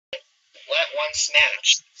Let one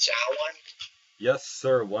smash. Shall one? Yes,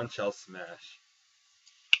 sir, one shall smash.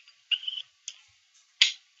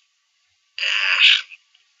 Ah,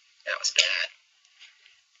 that was bad.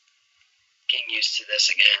 Getting used to this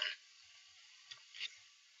again.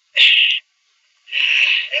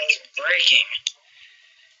 It was breaking.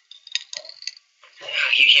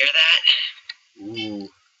 Oh, you hear that? Ooh.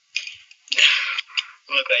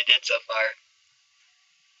 Look what I did so far.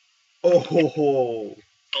 Oh.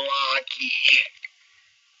 Blocky.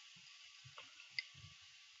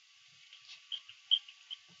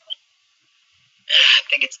 I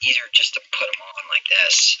think it's easier just to put them on like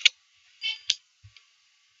this.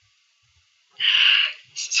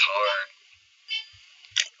 This is hard.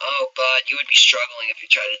 Oh, bud, you would be struggling if you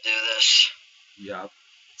tried to do this. Yeah.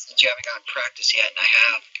 Since you haven't gotten practice yet, and I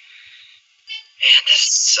have. Man, this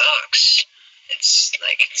sucks. It's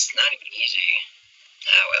not even easy.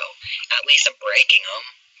 Ah, well, at least I'm breaking them.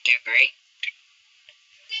 Do you agree?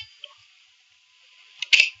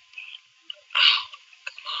 Oh,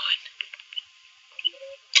 come on.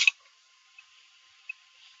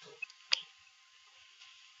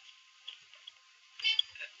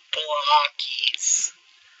 Blockies.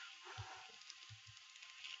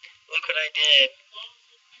 Look what I did.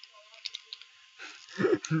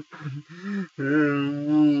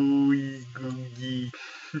 Ooh, googie.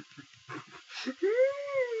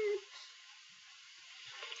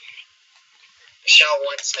 Shall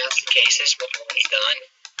one smash the cases before he's done?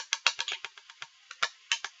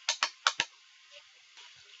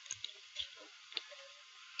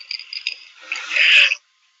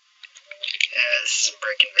 Yeah, this isn't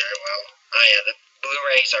breaking very well. Oh yeah, the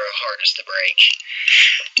Blu-rays are the hardest to break.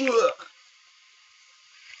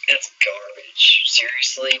 That's garbage.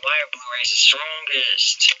 Seriously, why are Blu-rays the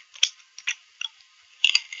strongest?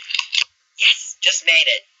 Yes, just made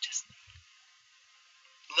it.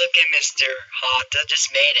 Look at Mr. Hata,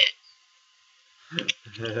 just made it.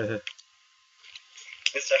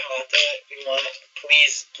 Mr. Hata, if you want,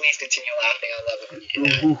 please continue laughing. I love it when you do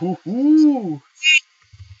that.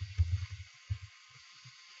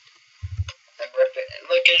 I'm ripping.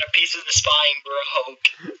 Look at a piece of the spine broke.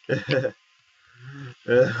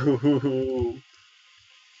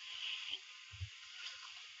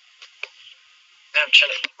 I'm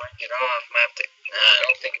trying to break it off. I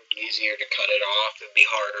don't think it'd be easier to cut it off. It'd be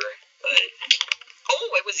harder, but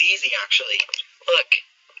oh, it was easy actually. Look.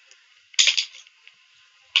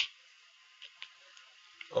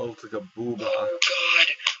 Oh, it's like a booba. Oh God.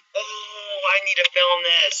 Oh, I need to film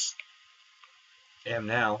this. Am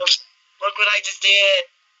now. Look what I just did.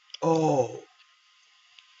 Oh.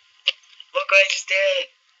 Look what I just did.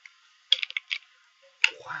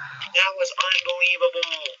 Wow. That was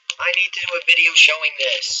unbelievable. I need to do a video showing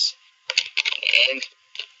this. And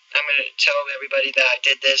I'm going to tell everybody that I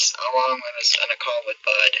did this along when I was on a call with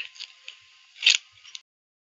Bud.